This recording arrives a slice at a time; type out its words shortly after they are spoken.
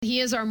he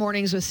is our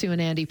Mornings with Sue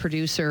and Andy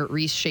producer,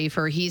 Reece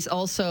Schafer. He's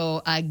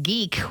also a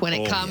geek when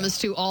it comes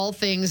to all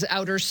things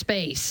outer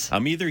space.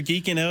 I'm either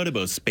geeking out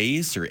about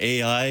space or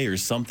AI or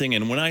something,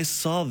 and when I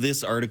saw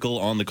this article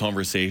on The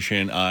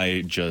Conversation,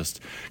 I just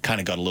kind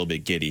of got a little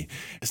bit giddy.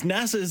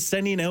 NASA is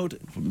sending out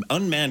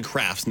unmanned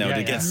crafts now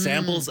to get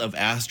samples of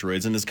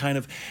asteroids and is kind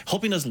of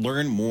helping us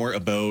learn more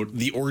about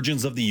the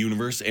origins of the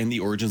universe and the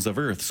origins of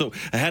Earth. So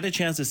I had a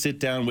chance to sit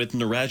down with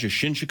Neeraja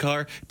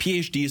Chinchalkar,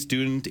 PhD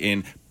student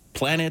in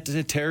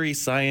planetary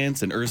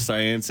science and earth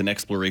science and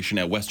exploration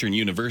at Western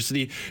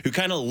University, who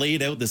kind of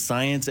laid out the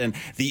science and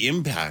the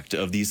impact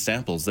of these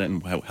samples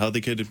and how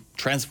they could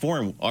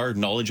transform our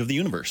knowledge of the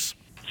universe.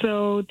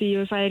 So the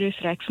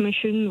OSIRIS-Rex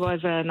mission was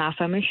a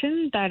NASA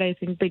mission that I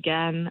think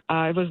began,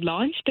 it was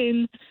launched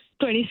in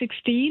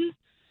 2016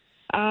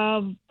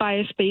 by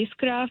a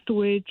spacecraft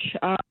which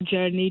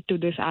journeyed to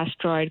this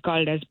asteroid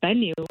called as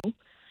Bennu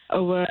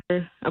over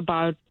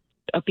about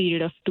a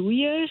period of 2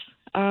 years.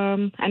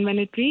 And when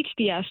it reached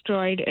the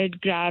asteroid,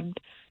 it grabbed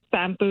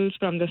samples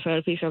from the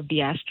surface of the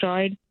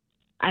asteroid,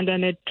 and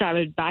then it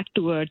traveled back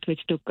to Earth,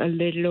 which took a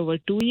little over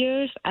 2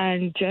 years.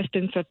 And just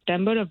in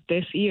September of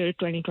this year,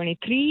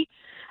 2023,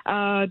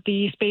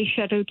 the space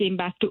shuttle came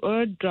back to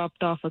Earth,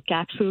 dropped off a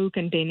capsule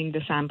containing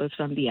the samples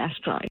from the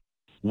asteroid.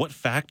 What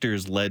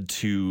factors led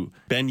to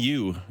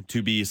Bennu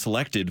to be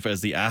selected as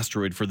the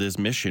asteroid for this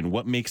mission?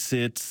 What makes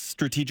it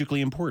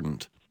strategically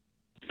important?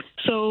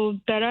 So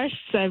there are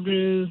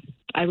several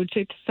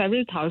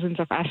thousands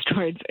of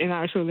asteroids in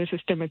our solar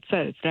system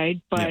itself,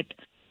 right? But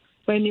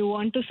when you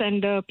want to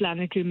send a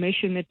planetary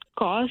mission, it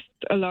costs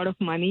a lot of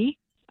money.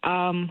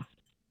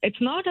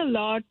 It's not a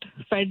lot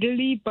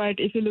federally, but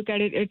if you look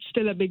at it, it's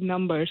still a big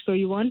number. So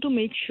you want to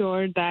make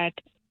sure that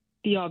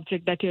the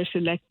object that you're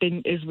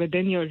selecting is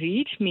within your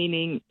reach,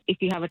 meaning if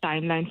you have a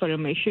timeline for a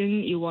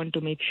mission, you want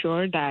to make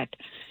sure that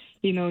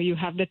you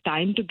have the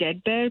time to get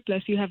there,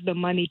 plus you have the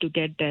money to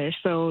get there.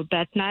 So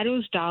that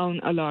narrows down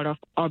a lot of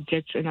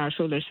objects in our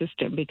solar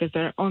system because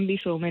there are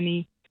only so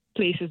many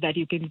places that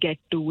you can get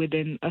to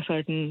within a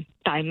certain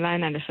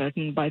timeline and a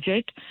certain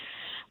budget.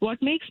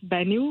 What makes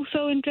Bennu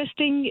so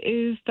interesting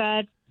is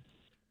that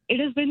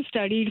it has been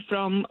studied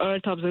from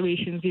Earth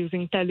observations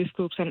using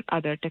telescopes and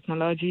other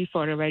technology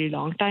for a very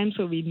long time,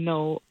 so we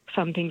know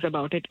some things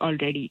about it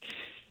already.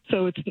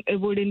 So it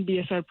wouldn't be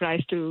a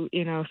surprise to,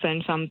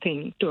 send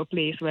something to a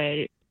place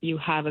where you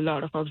have a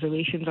lot of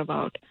observations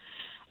about.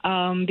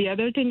 The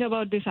other thing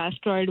about this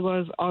asteroid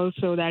was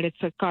also that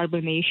it's a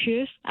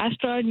carbonaceous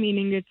asteroid,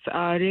 meaning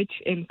it's rich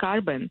in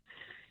carbon.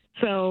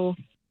 So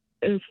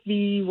if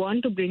we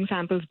want to bring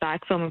samples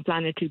back from a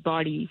planetary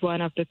body,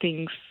 one of the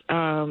things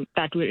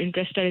that we're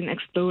interested in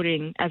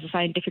exploring as a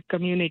scientific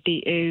community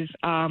is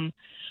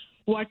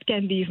what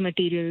can these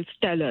materials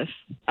tell us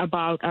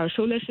about our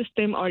solar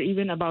system or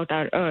even about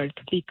our Earth?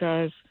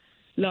 Because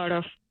a lot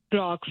of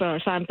rocks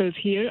or samples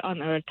here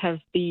on Earth have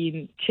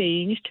been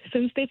changed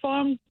since they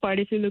formed. But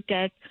if you look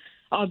at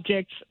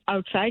objects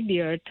outside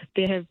the Earth,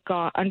 they have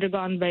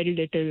undergone very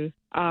little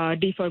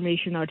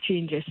deformation or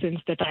changes since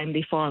the time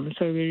they formed.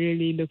 So we're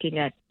really looking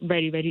at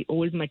very, very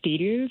old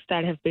materials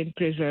that have been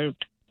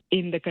preserved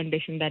in the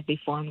condition that they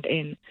formed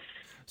in.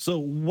 So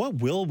what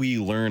will we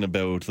learn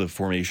about the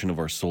formation of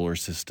our solar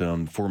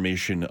system,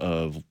 formation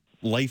of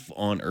life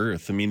on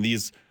Earth? I mean,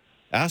 these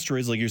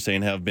asteroids, like you're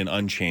saying, have been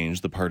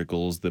unchanged. The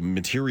particles, the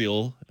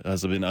material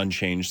has been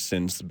unchanged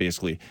since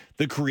basically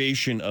the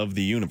creation of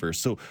the universe.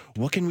 So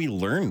what can we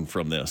learn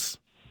from this?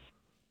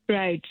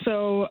 Right.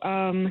 So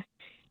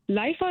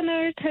life on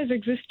Earth has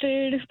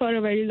existed for a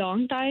very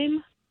long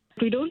time.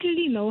 We don't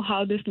really know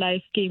how this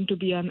life came to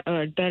be on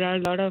Earth. There are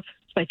a lot of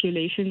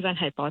speculations and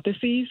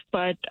hypotheses,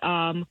 but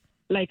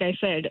like I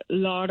said, a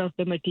lot of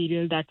the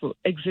material that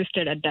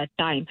existed at that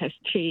time has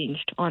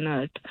changed on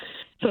Earth.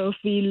 So if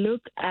we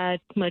look at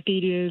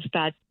materials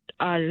that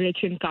are rich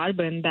in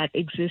carbon that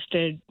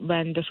existed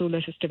when the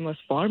solar system was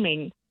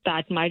forming,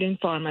 that might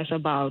inform us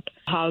about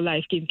how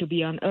life came to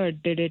be on Earth.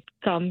 Did it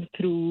come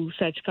through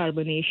such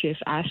carbonaceous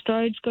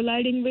asteroids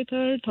colliding with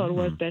Earth, or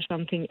was there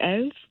something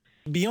else?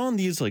 Beyond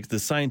these, like the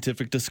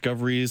scientific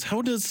discoveries,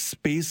 how does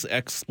space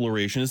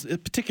exploration,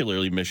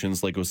 particularly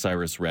missions like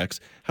OSIRIS-Rex,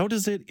 how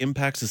does it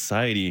impact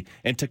society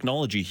and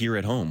technology here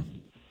at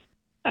home?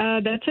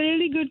 That's a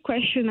really good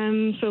question.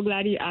 I'm so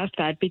glad you asked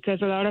that,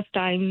 because a lot of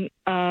time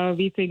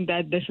we think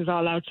that this is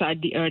all outside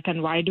the Earth,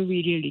 and why do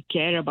we really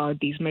care about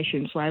these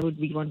missions? Why would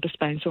we want to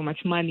spend so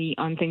much money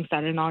on things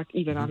that are not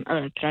even on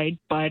Earth, right?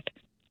 But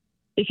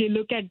if you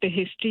look at the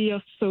history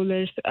of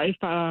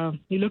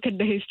you look at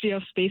the history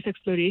of space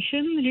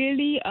exploration,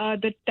 really,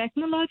 the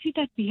technology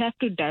that we have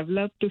to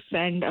develop to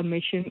send a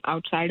mission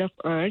outside of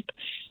Earth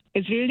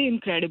is really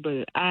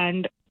incredible.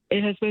 And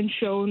it has been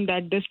shown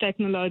that this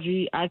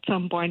technology at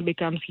some point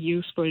becomes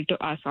useful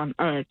to us on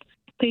Earth.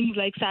 Things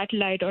like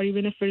satellite, or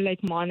even if we're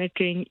like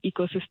monitoring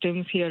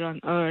ecosystems here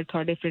on Earth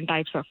or different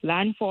types of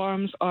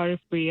landforms, or if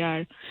we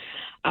are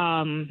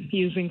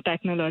using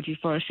technology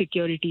for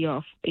security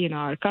of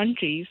our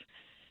countries,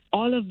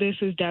 all of this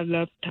is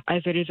developed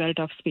as a result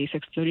of space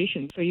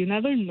exploration. So you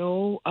never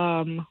know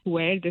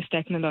where this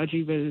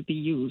technology will be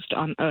used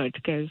on Earth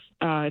because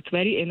it's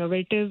very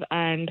innovative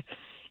and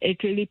it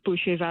really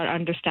pushes our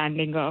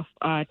understanding of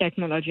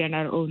technology and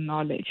our own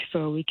knowledge.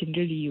 So we can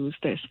really use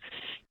this.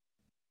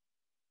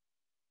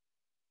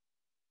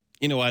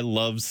 You know, I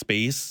love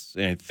space,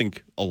 and I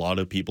think a lot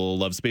of people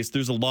love space.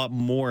 There's a lot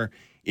more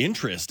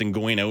interest in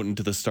going out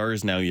into the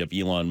stars now. You have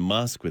Elon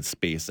Musk with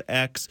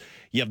SpaceX.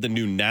 You have the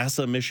new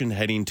NASA mission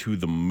heading to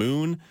the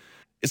moon.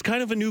 It's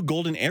kind of a new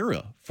golden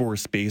era for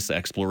space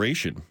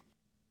exploration.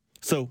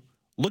 So,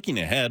 looking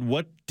ahead,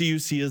 what do you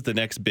see as the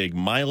next big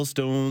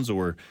milestones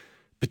or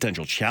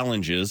potential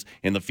challenges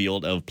in the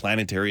field of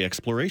planetary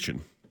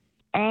exploration?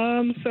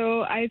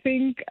 So I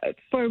think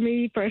for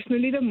me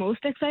personally, the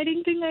most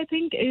exciting thing I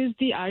think is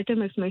the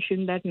Artemis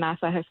mission that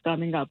NASA has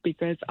coming up,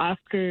 because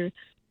after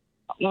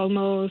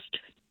almost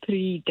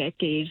 3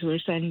 decades, we're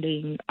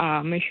sending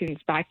missions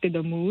back to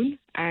the moon,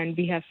 and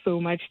we have so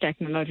much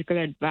technological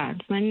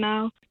advancement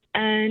now.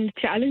 And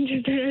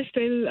challenges, there are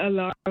still a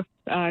lot of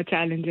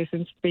challenges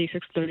in space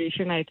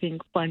exploration. I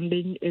think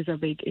funding is a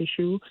big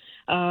issue,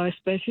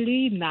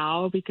 especially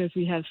now because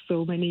we have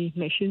so many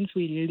missions.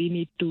 We really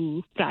need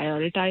to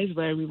prioritize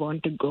where we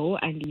want to go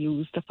and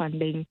use the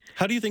funding.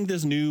 How do you think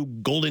this new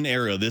golden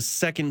era, this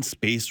second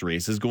space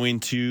race, is going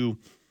to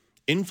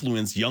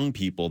influence young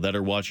people that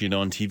are watching it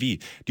on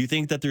TV? Do you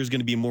think that there's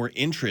going to be more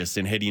interest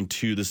in heading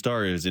to the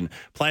stars and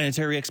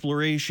planetary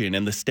exploration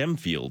and the STEM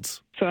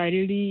fields? So I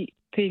really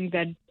think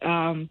that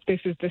this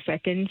is the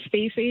second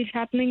space age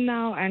happening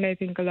now, and I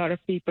think a lot of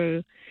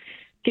people,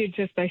 kids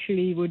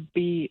especially, would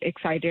be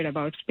excited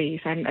about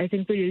space, and I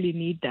think we really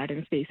need that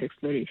in space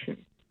exploration.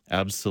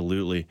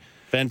 Absolutely.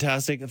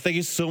 Fantastic. Thank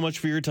you so much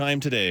for your time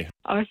today.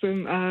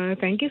 Awesome.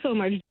 Thank you so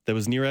much. That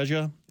was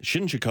Neeraja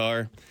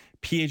Chinchalkar,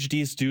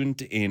 PhD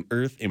student in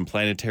Earth and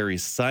Planetary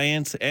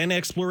Science and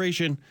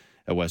Exploration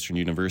at Western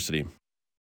University.